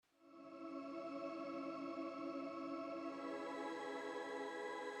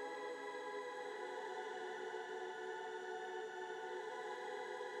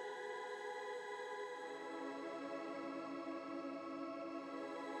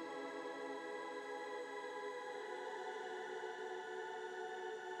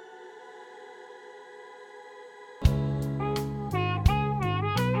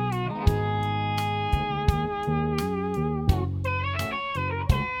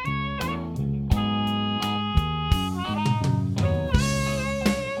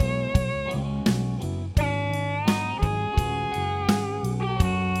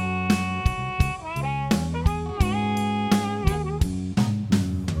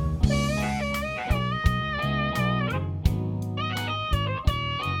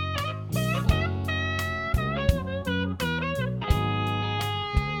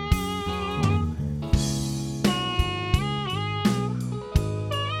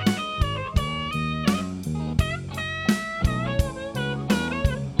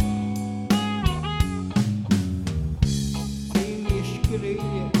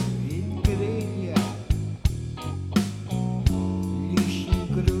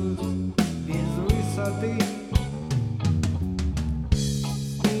ты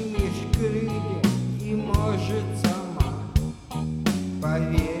снимешь крылья и, может, сама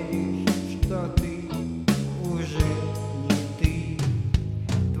поверишь, что ты уже не ты.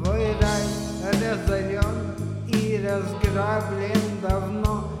 Твой рай разорен и разграблен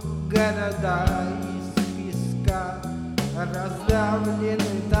давно, города из песка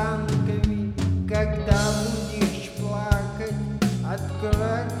раздавлены танками. Когда будешь плакать,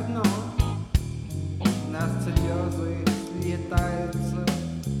 открой окно, на слезы слетаются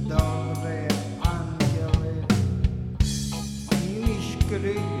добрые ангелы. Снимешь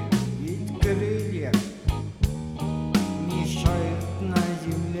крылья, ведь крылья мешают на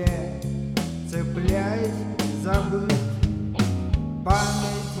земле, цепляясь забыть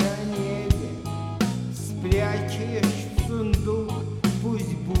память о небе. Спрячешь в сундук,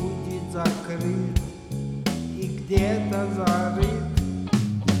 пусть будет закрыт и где-то зарыт.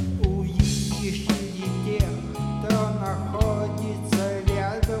 Увидишь ли тех, кто находится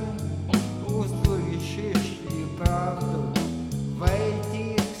рядом, услышишь ли правду в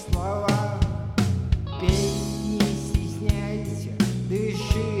этих словах. Пей, не стесняйся,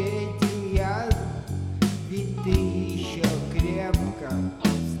 дыши этим ядом, ведь ты еще крепко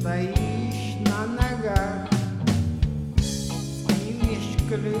стоишь на ногах. Снимешь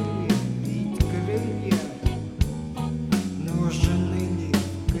крылья, ведь крылья нужны ли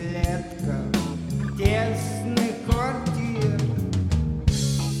в клетках тесных квартир.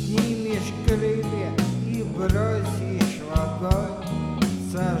 Снимешь крылья и бросишь в огонь,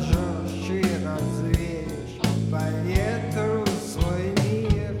 сожжешь и развеешь по ветру свой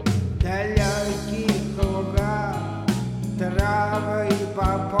мир. Далеких луга, травы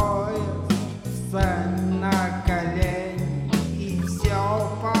по пояс, встань на колени и все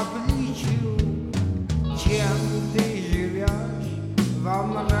по плечу. Чем ты живешь во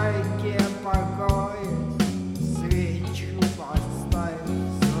мраке